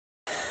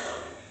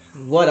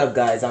What up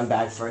guys, I'm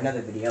back for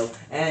another video,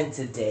 and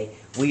today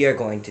we are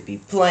going to be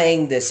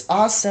playing this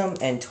awesome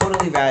and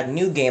totally rad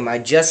new game I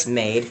just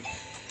made.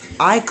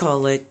 I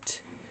call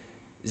it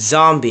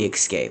Zombie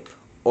Escape,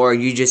 or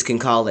you just can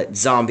call it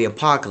Zombie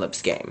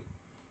Apocalypse Game.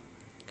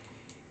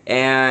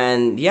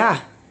 And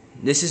yeah,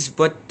 this is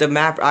what the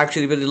map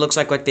actually really looks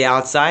like with the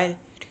outside.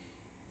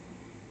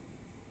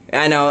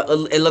 I know,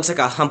 it looks like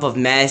a hump of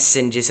mess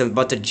and just a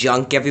bunch of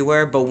junk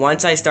everywhere, but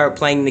once I start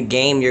playing the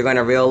game, you're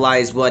gonna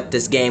realize what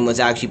this game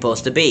was actually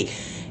supposed to be.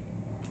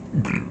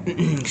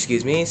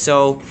 Excuse me.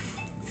 So,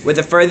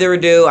 without further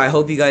ado, I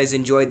hope you guys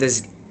enjoyed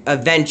this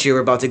adventure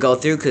we're about to go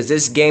through, because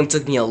this game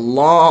took me a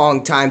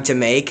long time to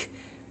make.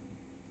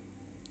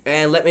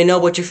 And let me know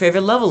what your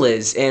favorite level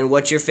is, and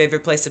what's your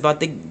favorite place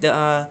about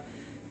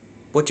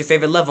what's your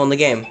favorite level in the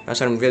game. That's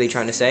what I'm really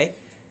trying to say.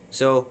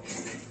 So,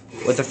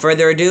 without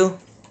further ado,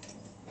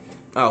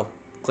 oh,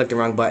 clicked the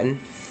wrong button.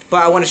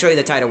 But I want to show you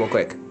the title real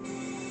quick.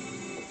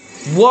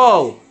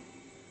 Whoa!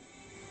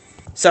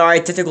 Sorry,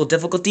 technical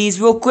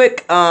difficulties real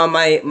quick.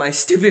 My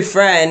stupid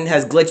friend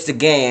has glitched the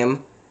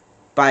game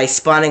by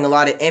spawning a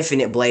lot of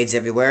infinite blades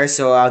everywhere,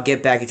 so I'll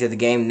get back into the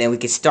game and then we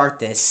can start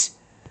this.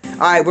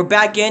 Alright, we're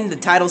back in. The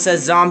title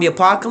says Zombie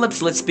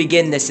Apocalypse. Let's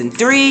begin this in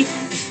 3,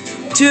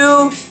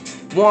 2,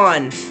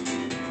 1.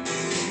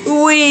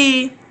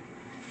 Wee!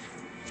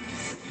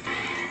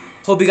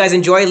 Hope you guys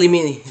enjoy. Leave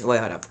me... Wait,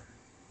 hold up.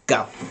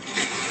 Go.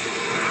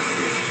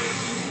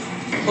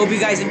 Hope you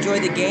guys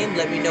enjoyed the game.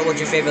 Let me know what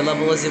your favorite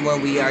level is and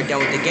when we are done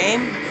with the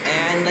game.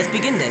 And let's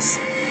begin this.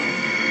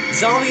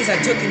 Zombies are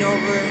taking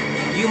over.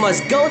 You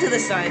must go to the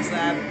science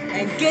lab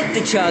and get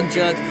the Chug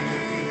Jug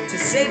to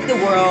save the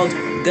world.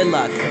 Good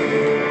luck.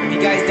 If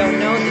you guys don't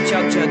know, the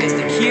Chug Jug is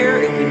the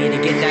cure, and we need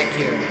to get that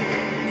cure.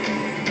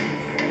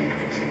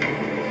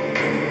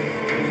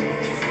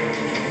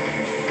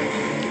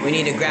 We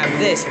need to grab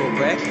this real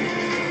quick.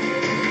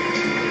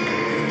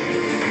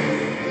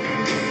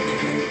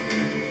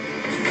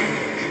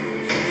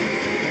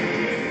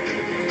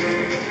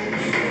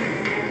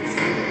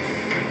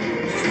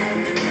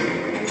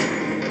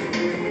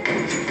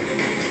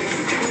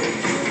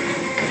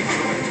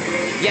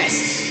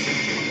 Yes!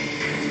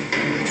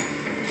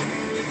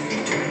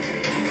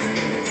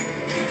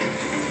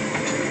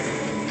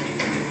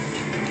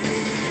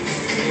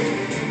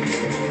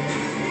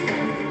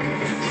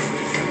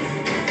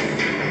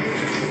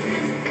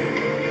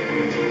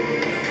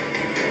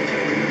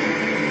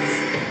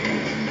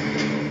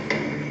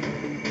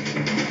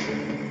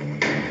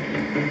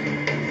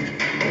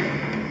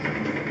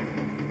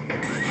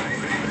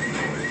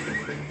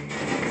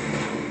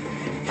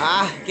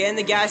 Get in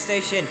the gas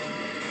station.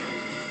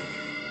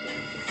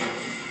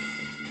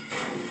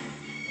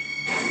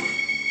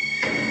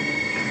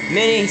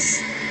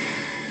 Minis,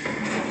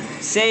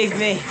 save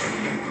me.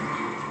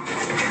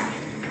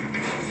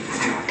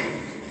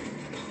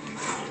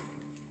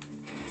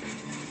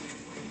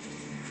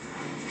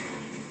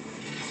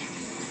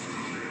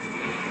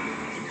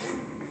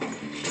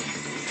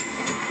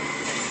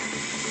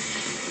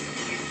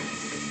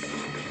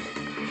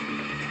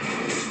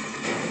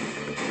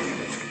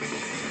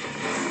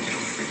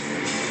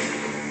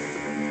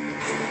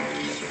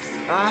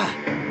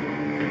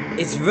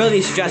 It's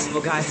really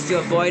stressful, guys, to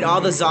avoid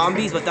all the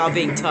zombies without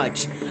being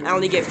touched. I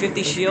only get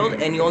 50 shield,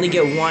 and you only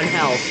get 1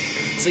 health.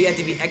 So you have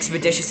to be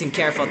expeditious and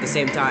careful at the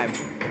same time.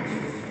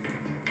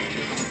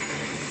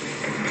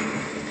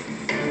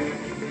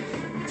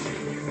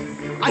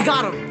 I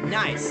got him!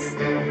 Nice!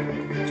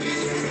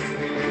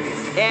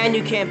 And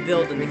you can't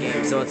build in the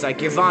game, so it's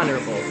like you're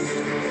vulnerable.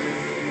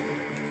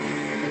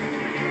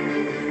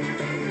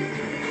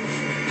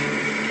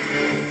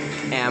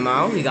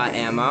 Ammo, we got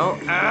ammo.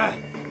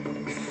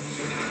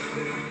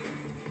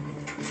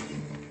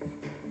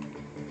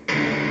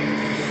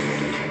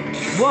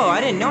 Whoa,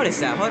 I didn't notice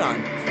that. Hold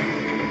on.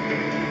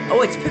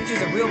 Oh, it's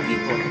pictures of real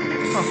people.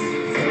 Huh.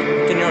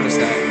 Didn't notice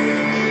that.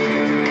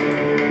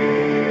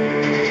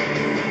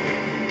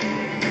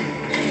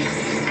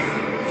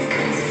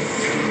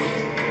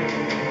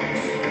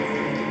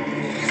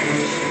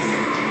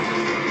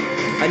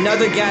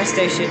 Another gas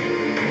station.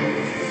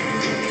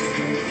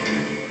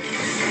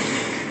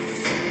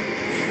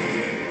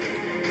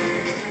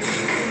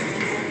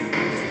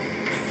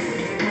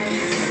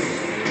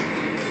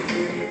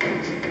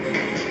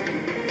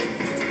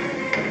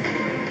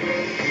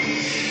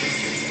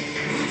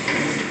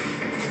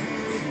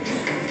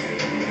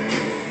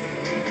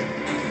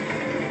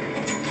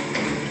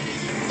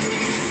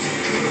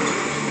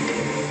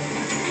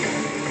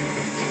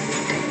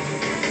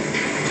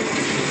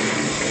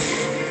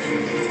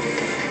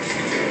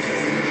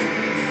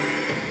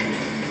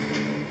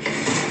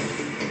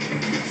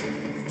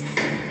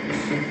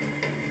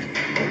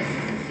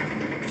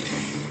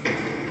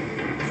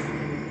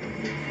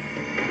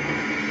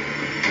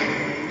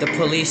 The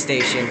police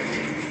station.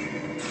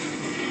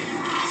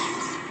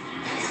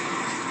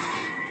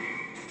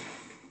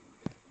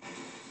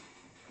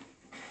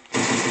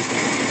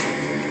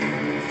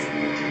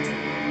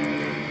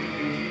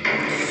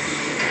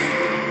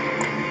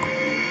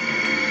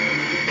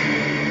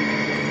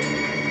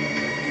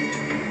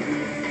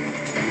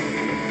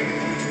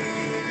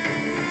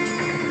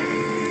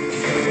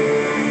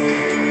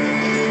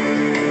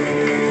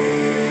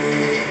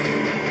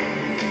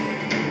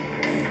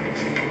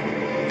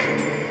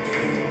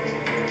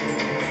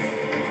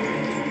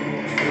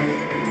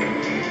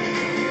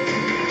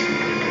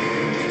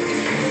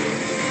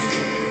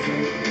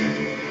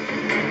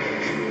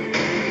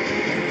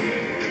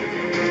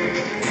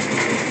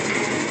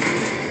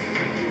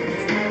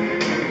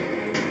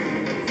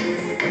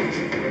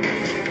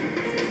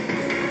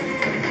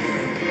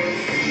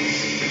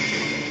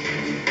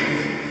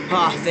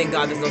 Oh, thank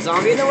God there's no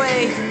zombie in the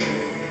way.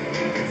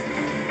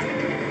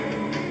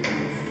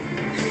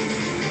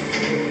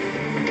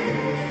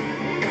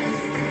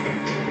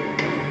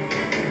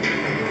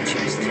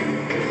 Chest.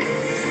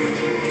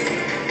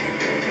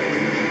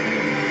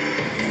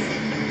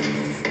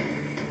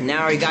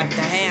 Now we got the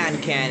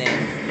hand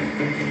cannon.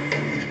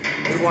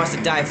 Who wants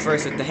to die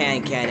first with the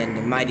hand cannon?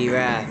 The mighty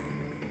wrath.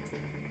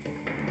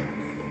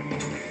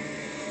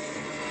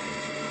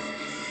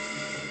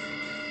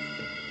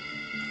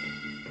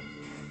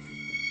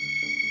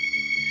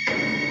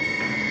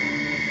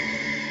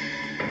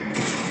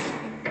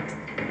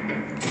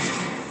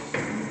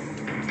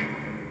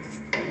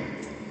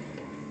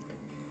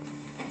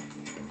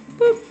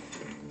 Boop,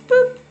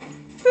 boop,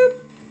 boop,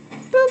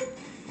 boop.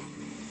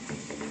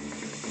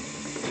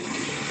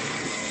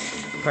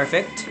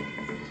 Perfect.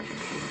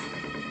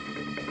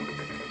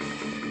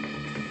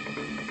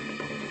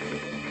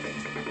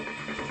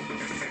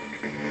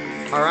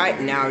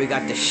 Alright, now we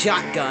got the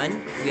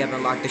shotgun. We have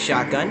unlocked the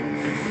shotgun.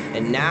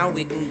 And now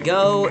we can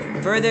go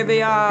further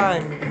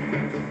beyond.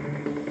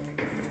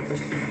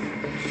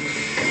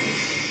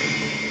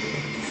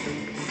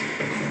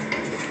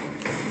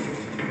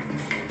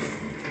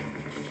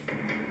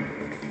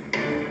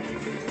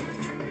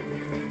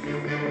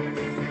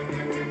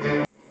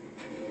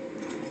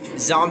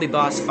 Zombie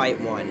boss fight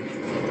 1.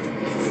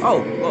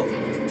 Oh, whoa.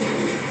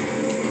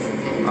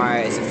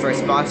 Alright, it's the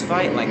first boss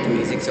fight. Like the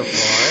music so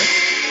far.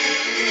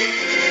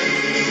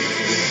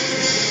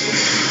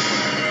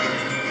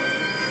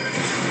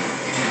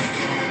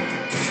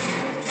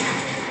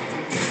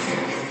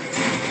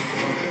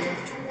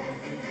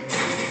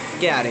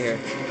 Get out of here.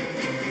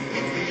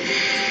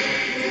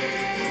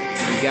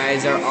 You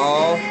guys are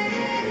all...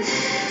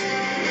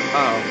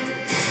 Oh.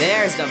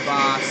 There's the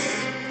boss.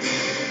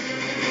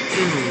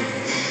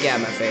 Get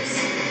out of my face.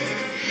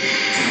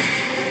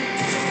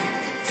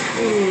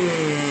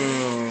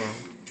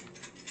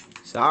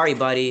 Sorry,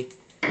 buddy.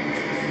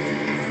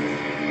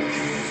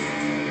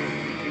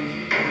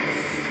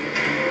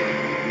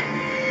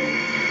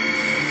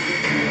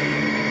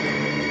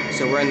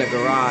 So we're in the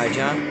garage,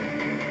 huh?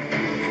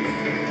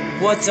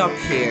 What's up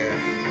here?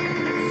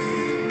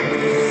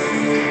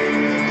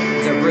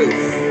 The roof.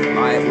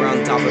 Alright, we're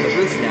on top of the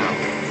roof now.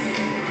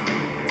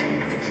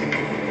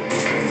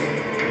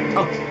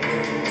 Oh,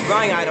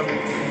 wrong item.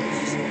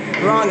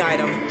 Wrong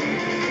item.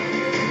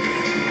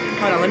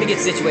 Hold on, let me get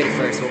situated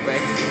first real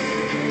quick.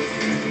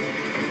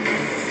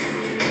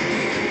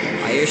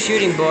 I hear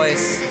shooting,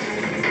 boys.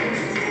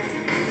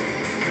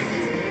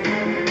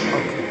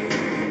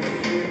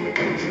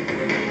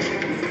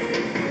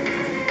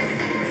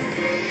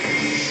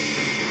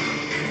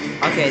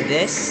 Okay,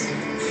 this.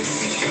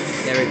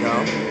 There we go.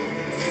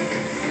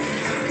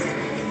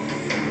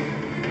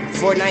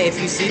 Fortnite,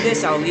 if you see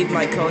this, I'll leave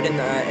my code in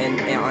the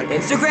on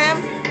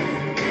Instagram.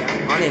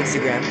 Yeah, on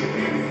Instagram.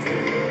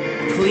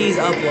 Please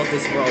upload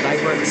this world. I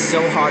worked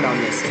so hard on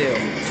this too.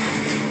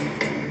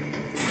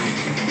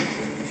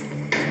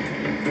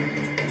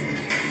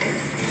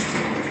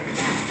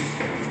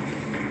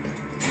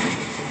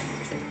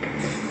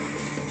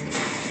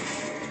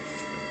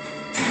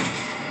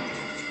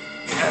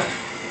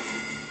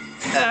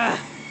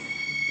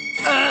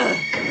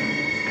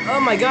 Oh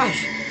my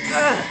gosh.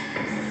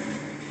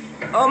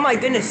 Oh my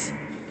goodness.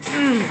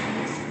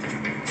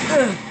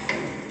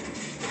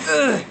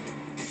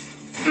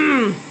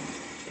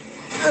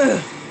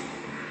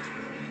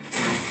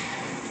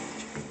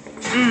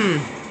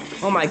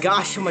 Oh my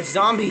gosh, so much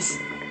zombies.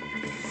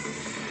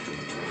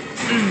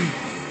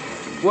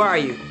 Where are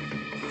you?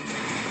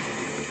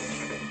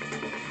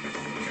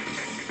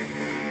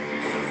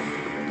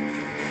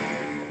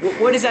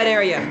 What is that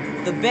area?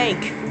 The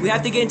bank. We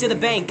have to get into the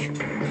bank.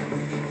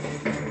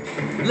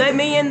 Let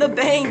me in the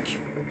bank.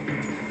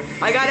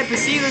 I gotta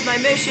proceed with my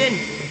mission.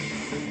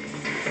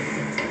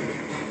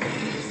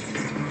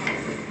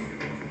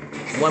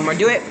 One more,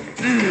 do it.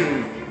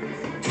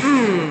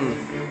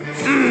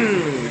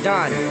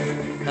 Done.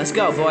 Let's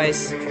go,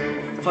 boys.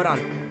 Hold on.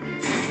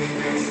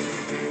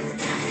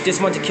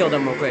 Just want to kill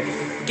them real quick.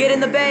 Get in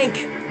the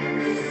bank.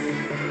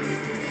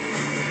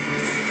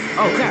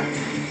 Oh crap.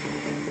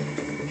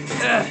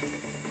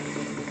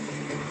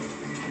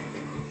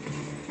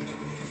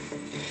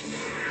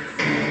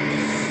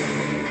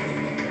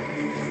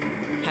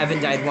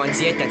 Haven't died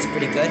once yet. That's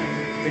pretty good.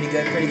 Pretty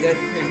good, pretty good,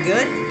 pretty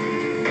good.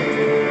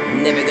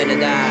 Never gonna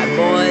die,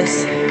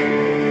 boys.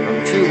 I'm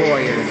a true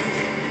warrior.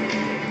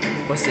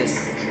 What's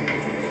this?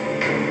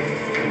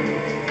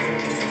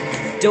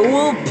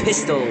 Dual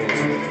pistols.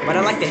 But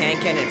I like the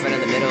hand cannon in front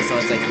of the middle, so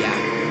it's like, yeah.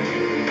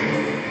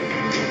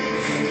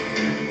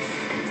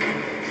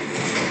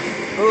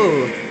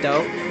 Ooh,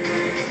 dope.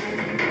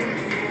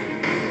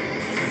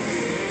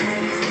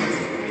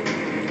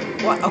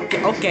 What?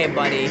 Okay,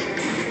 buddy.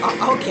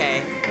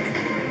 Okay.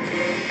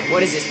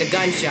 What is this? The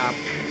gun shop.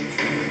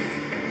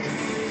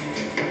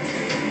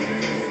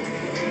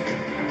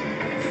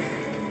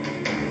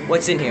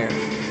 What's in here?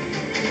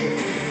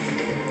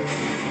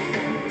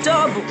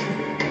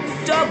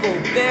 Double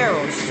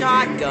barrel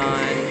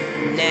shotgun.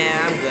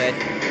 Nah, I'm good.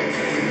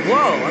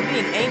 Whoa, I'm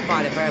being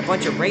aimbotted by a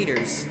bunch of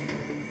raiders.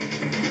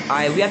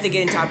 Alright, we have to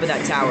get on top of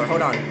that tower.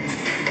 Hold on.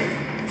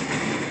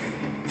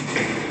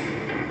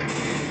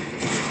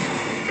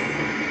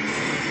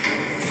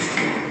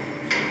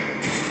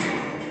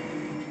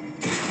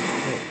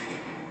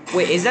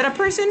 Wait, is that a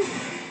person?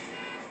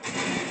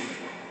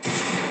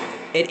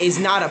 It is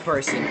not a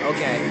person.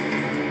 Okay.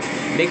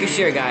 Making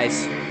sure,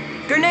 guys.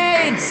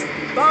 Grenades!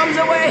 Bombs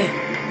away!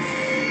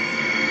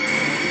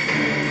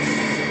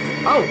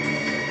 Oh!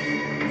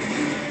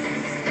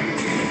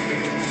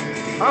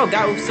 Oh,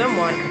 got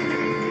someone.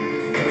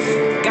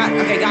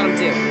 Okay, got him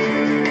too.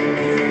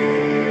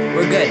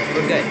 We're good,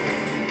 we're good.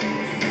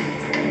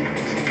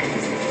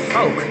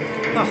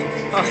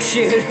 Oh,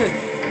 shoot.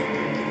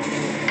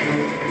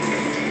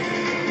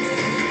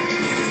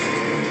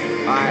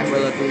 Alright, we're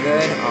looking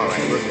good.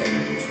 Alright, we're good.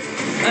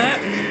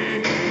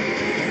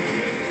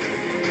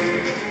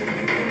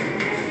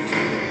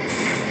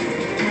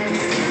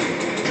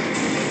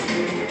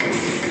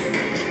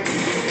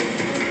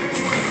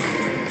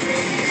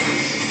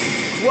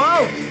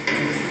 Whoa!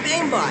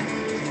 Aimbot!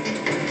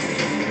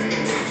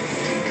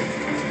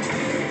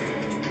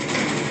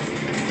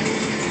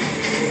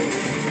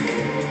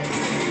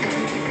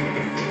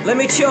 Let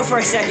me chill for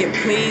a second,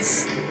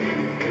 please.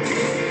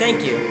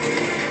 Thank you.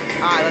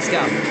 Alright, let's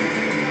go.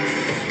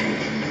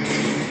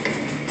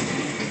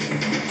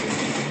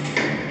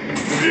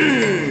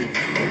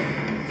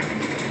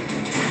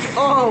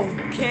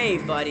 Okay,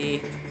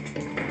 buddy.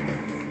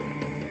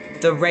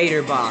 The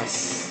Raider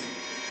boss.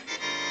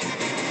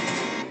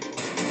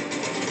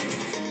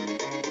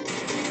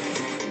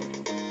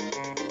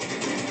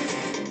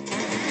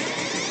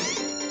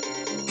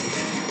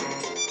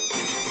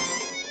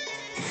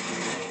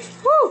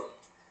 Woo!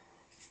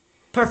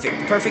 Perfect.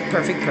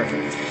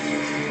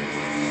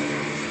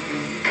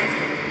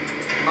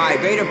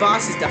 Alright, Raider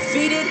boss is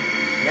defeated.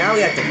 Now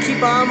we have to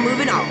keep on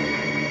moving on.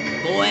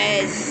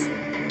 Boys.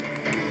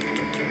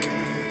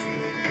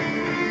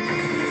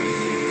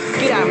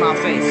 Get out of my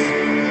face.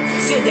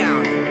 Sit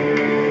down.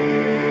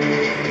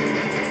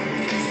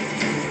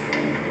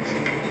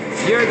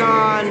 You're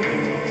gone.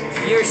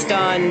 You're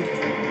stunned.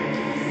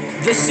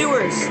 The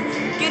sewers.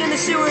 Get in the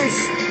sewers.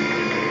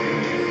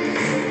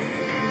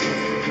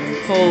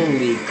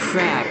 Holy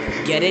crap.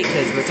 Get it?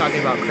 Because we're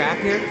talking about crap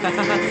here?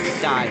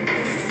 Die.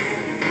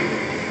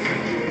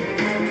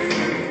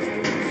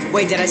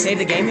 Wait, did I save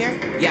the game here?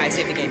 Yeah, I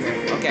saved the game here.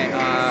 Okay,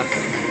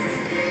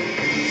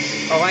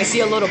 oh, I see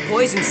a little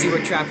poison sewer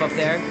trap up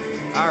there.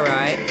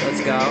 Alright, let's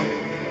go.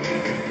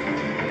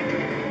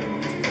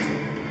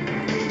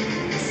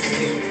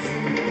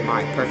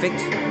 Alright, perfect.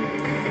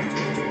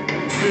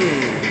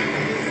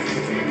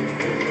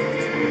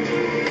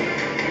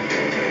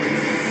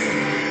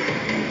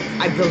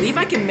 I believe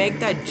I can make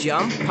that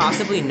jump,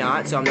 possibly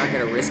not, so I'm not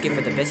gonna risk it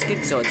for the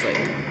biscuit, so it's like...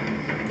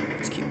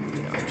 Let's keep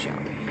moving on, shall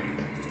we?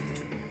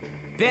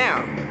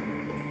 Bam!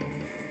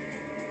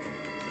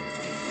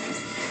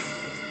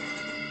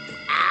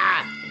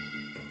 Ah!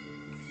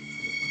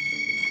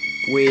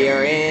 We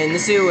are in the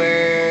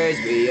sewers.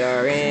 We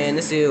are in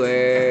the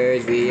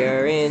sewers. We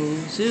are in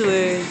the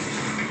sewers.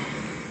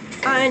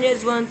 I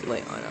just want to...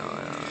 Wait, oh no.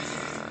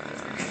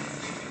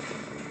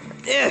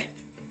 Ugh.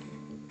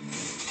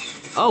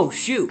 Oh,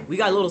 shoot. We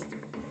got a little...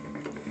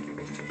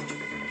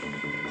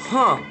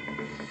 Huh.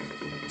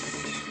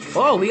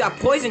 Oh, we got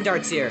poison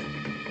darts here.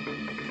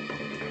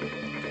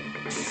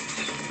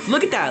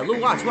 Look at that! Look,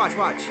 watch.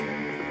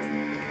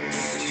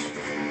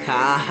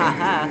 Ha ha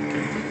ha!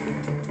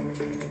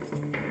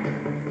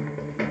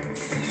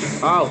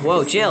 Oh,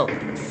 whoa, chill!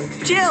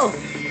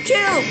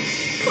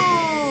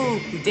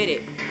 Oh, we did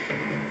it.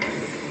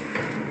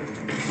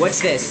 What's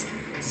this?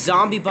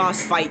 Zombie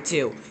boss fight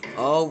 2.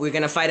 Oh, we're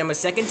gonna fight him a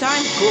second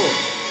time? Cool.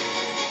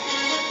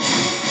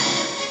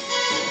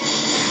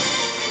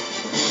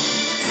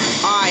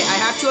 Alright, I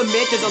have to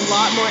admit there's a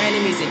lot more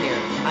enemies in here.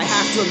 I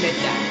have to admit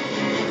that.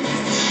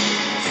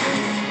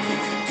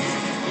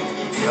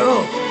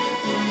 Oh,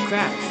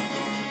 crap.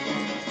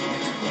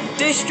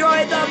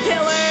 Destroy the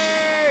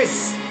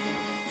pillars!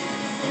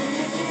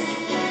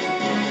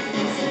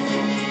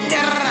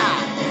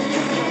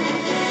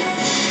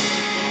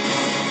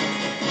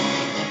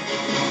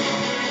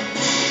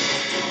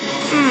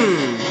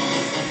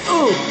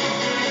 Ooh.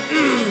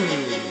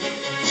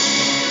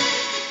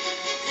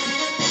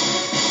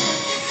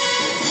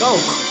 Oh,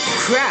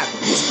 crap.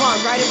 He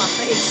spawned right in my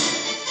face.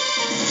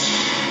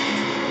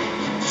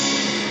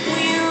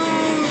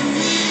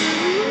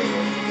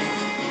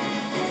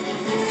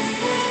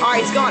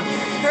 Alright, it's gone.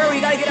 Hurry,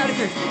 we gotta get out of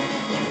here.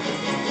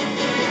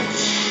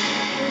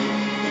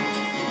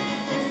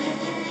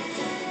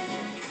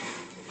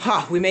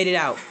 Ha, we made it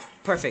out.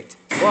 Perfect.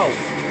 Whoa.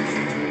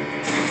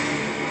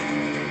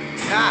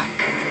 Ah,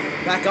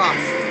 back off.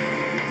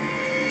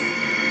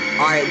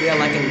 Alright, we are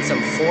like in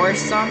some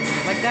forest stuff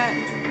like that.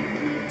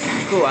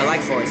 Cool, I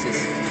like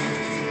forests.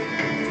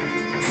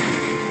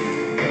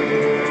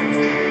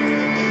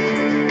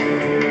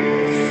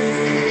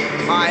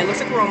 Alright, looks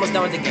like we're almost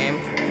done with the game.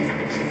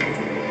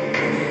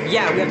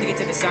 Yeah, we have to get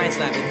to the science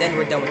lab, and then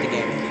we're done with the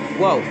game.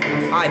 Whoa.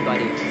 Hi,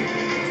 buddy.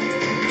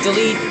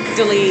 Delete.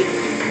 Delete.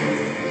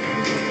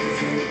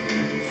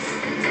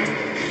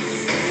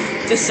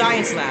 The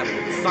science lab.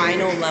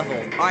 Final level.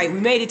 Alright, we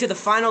made it to the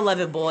final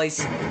level,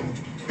 boys.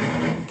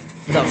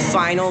 The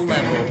final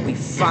level. We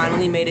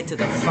finally made it to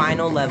the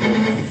final level.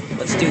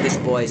 Let's do this,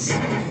 boys.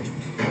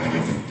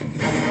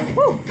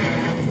 Woo!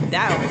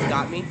 That almost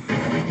got me.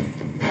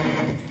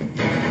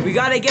 We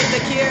gotta get the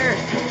cure.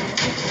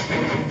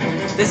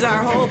 This is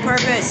our whole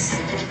purpose.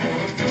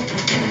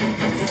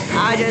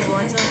 I just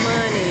want some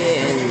money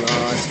and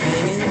lost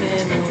being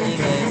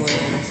gambling. I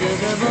went to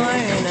the bar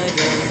and I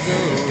don't go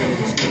and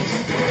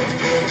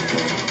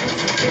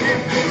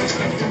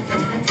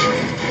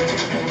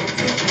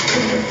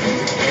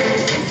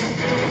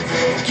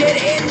get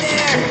in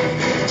there!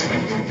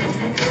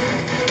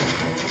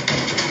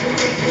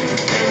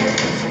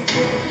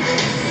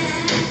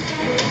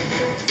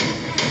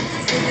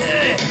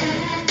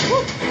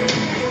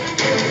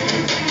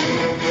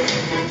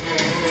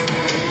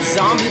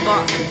 Zombie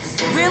boss.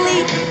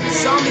 Really?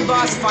 Zombie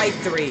boss fight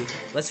 3.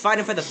 Let's fight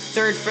him for the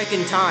 3rd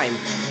frickin' time.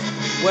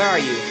 Where are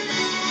you?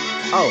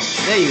 Oh,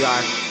 there you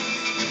are.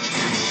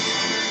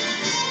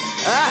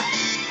 Ah!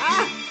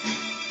 Ah!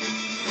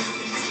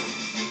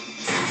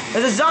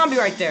 There's a zombie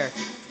right there.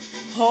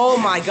 Oh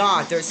my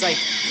god, there's like...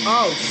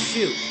 Oh,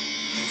 shoot.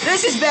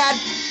 This is bad!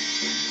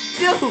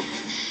 No!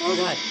 Oh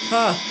god.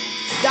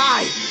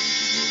 Die!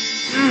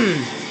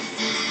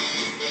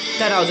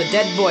 Thought I was a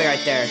dead boy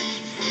right there.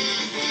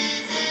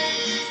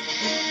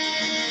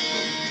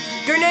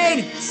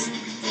 Grenades!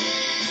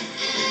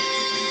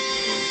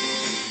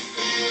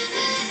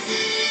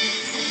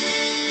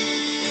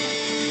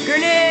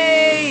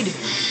 Grenade!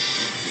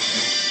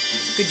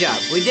 Good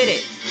job, we did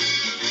it.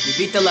 We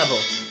beat the level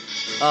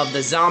of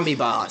the zombie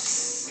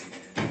boss.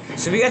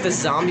 So we got the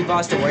zombie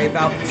boss to worry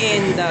about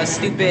in the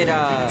stupid,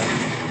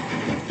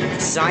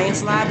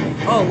 science lab.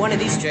 Oh, one of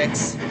these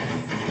tricks.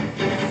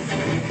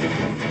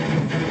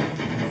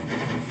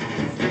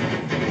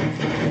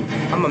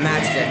 I'm a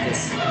master at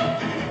this.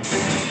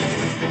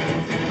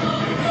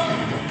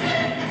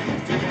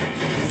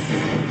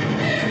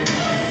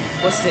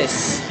 What's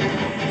this?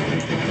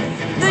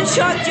 The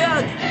chug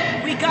jug!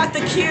 We got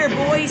the cure,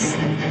 boys!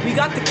 We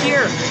got the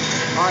cure!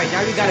 Alright,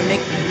 now we gotta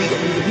make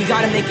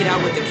it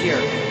out with the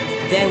cure.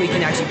 Then we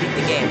can actually beat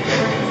the game.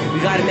 We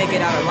gotta make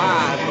it out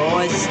alive,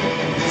 boys.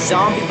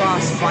 Zombie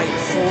boss fight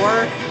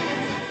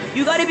 4?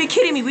 You gotta be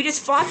kidding me, we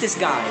just fought this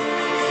guy.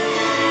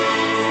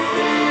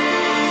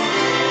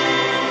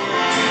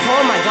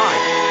 Oh my god.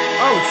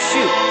 Oh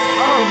shoot.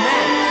 Oh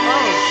man.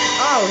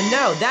 Oh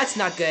no, that's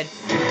not good.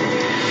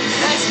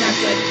 That's not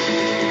good.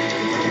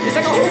 There's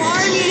like a whole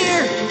army in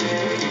here!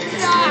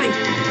 Die!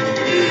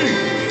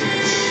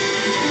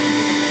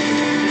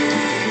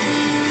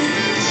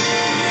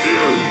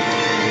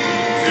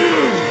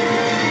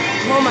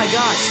 Oh my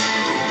gosh.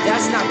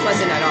 That's not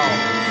pleasant at all.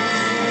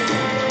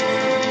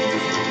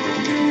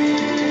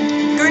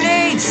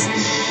 Grenades!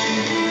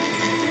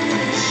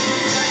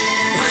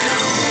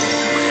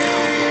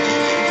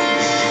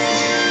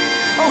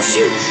 Oh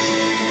shoot!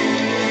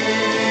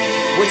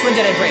 Which one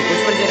did I break?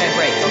 Which one did I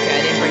break? Okay,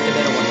 I didn't break the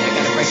middle one. I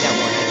gotta break that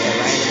one right there,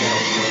 right in the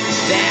middle.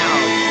 Down!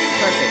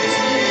 Perfect.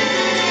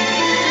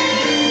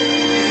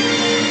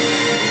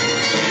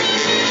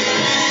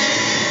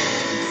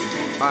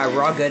 Alright,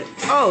 we're all good.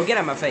 Oh, get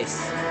out of my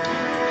face.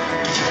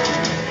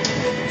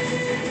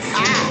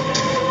 Ah!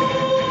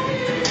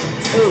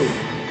 Ooh.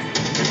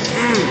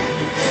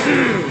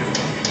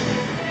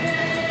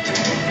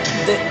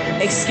 The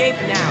escape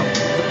now.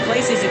 The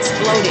place is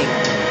exploding.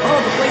 Oh,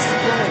 the place is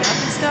blowing up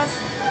and stuff?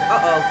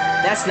 Uh-oh,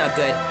 that's not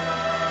good.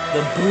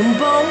 The boom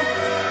boom?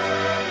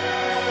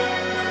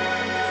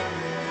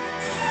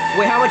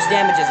 Wait, how much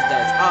damage does it do?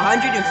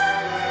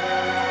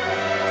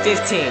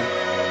 115.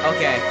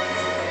 Okay.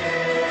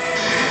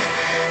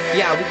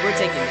 Yeah, we're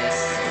taking this.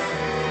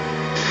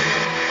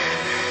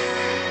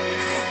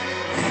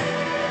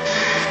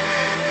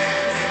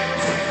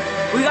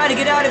 We gotta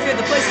get out of here,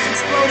 the place is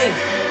exploding.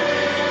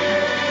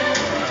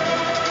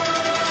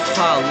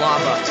 Oh,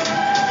 lava.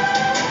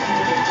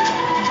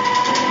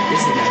 This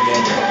is not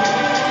good.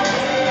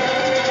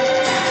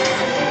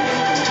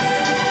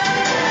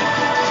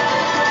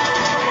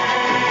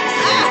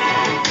 Ah!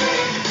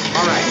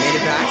 Alright, made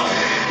it back.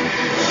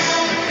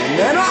 And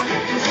then up!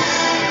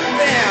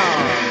 Bam!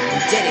 We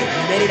did it.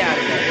 We made it out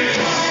of there.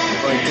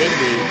 Or did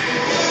we?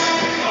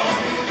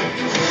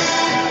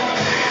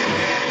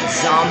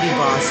 Zombie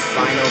boss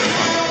final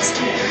fight.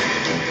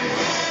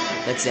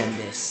 Let's end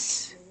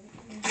this.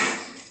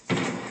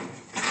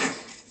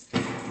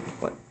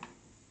 What?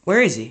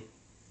 Where is he?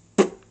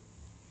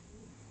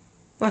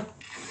 What?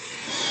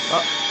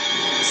 Oh,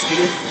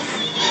 speed.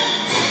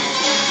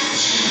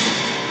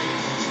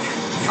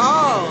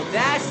 Oh,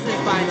 that's the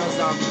final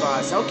zombie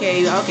boss.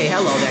 Okay, okay,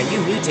 hello there. You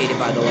mutated,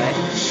 by the way.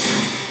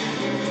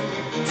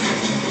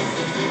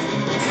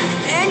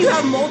 And you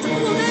have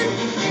multiple of them?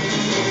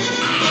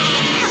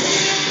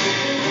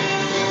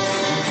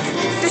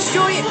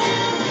 Destroy it!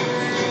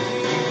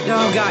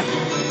 Oh, God.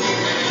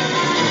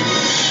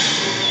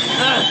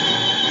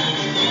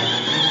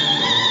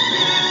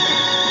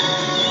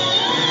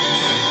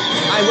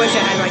 I wish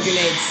I had my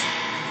grenades.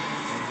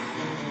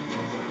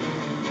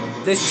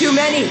 There's too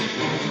many.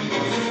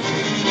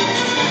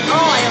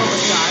 Oh, I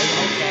almost died.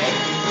 Okay.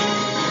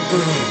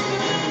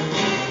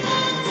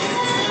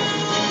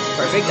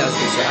 Perfect. That was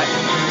a good shot.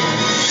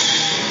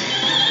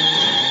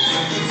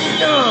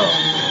 No.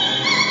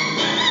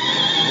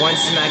 One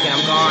smack and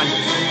I'm gone.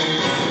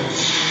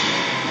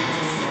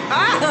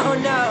 Oh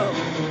no.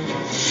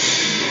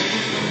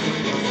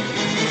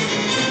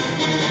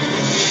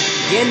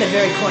 Get in the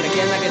very corner.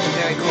 Get in like in the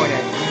very corner.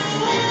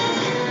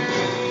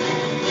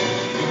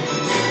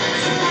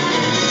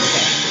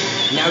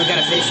 Okay. Now we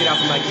gotta finish it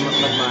off with my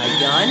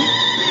gun.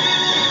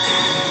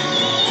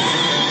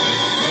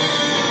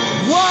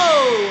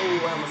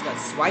 Whoa! I almost got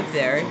swiped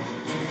there.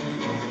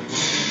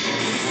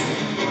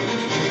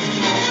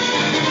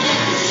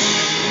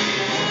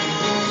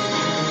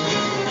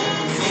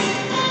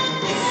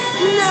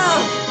 No!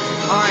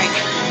 Alright.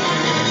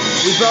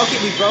 We broke it.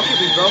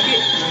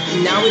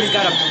 Now we just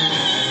gotta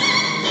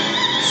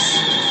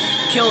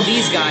kill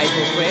these guys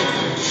real quick.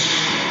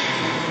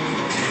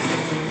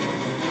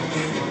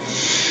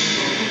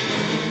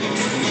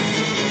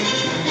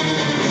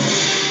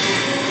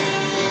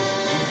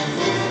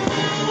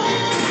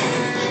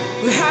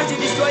 We have to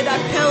destroy that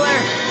pillar!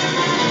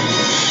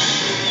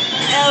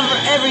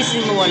 Every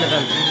single one of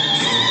them.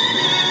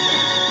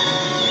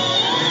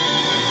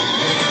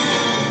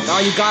 Oh,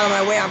 you got on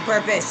my way on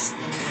purpose.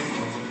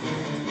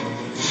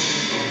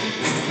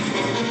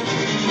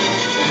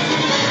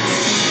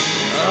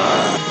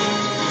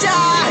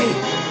 Die!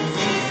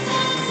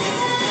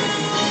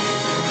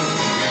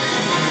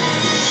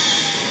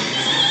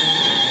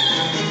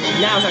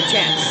 Now's our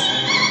chance.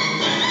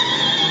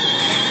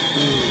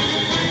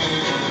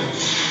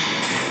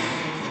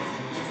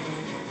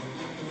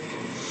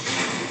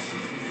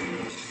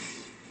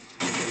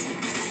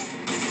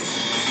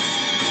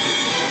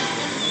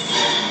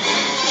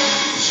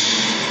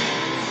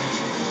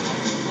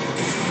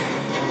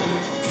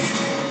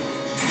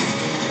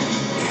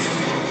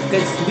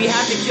 Because we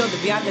have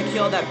to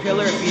kill that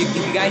pillar. If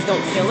you guys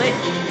don't kill it,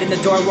 then the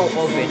door won't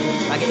open.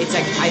 Like it's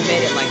like I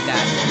made it like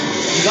that.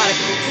 You gotta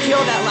kill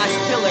that last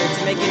pillar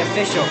to make it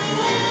official.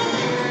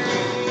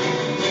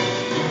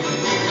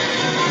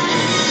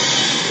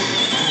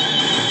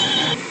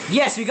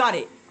 Yes, we got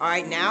it. All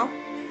right, now.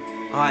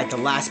 All right, the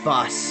last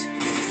boss.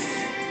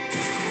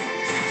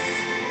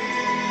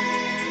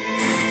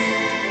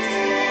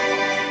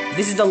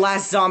 This is the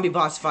last zombie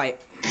boss fight.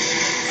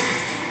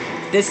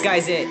 This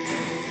guy's it.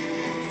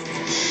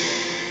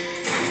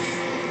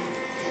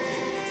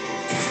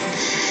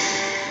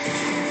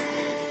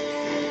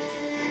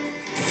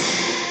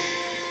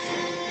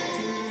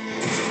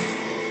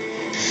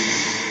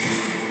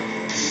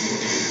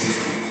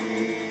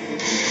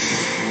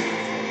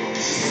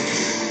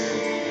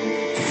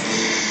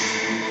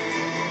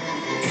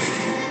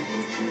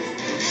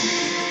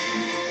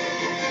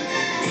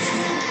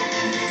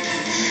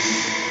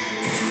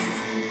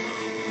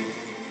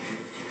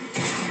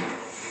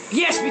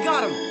 Yes, we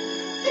got him!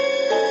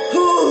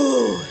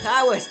 Whew,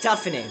 that was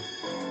toughening.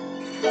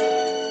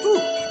 Whew.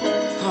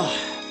 Oh,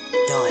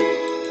 done.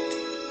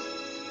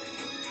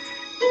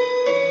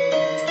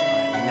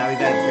 Alright, now we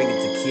gotta bring it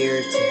to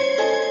Kier to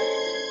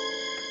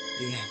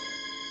the end.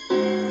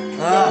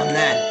 Oh,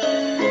 man.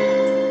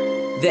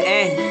 The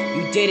end.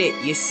 You did it.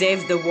 You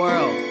saved the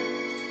world.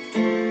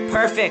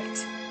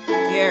 Perfect.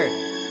 Here,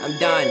 I'm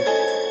done.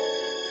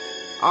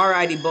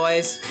 Alrighty,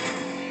 boys.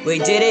 We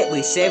did it.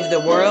 We saved the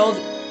world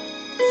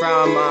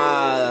from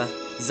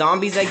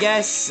zombies, I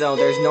guess. So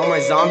there's no more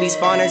zombie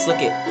spawners.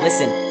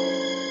 Listen.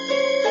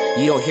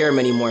 You don't hear them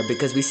anymore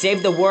because we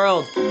saved the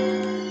world.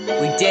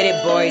 We did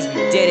it, boys.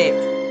 We did it.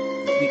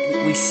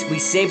 We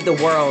saved the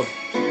world.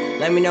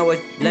 Let me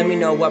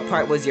know what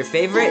part was your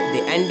favorite.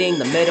 The ending,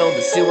 the middle,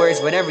 the sewers,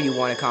 whatever you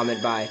want to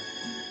comment by.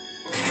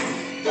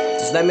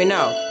 Just let me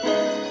know.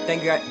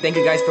 Thank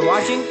you guys for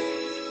watching.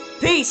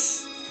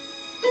 Peace.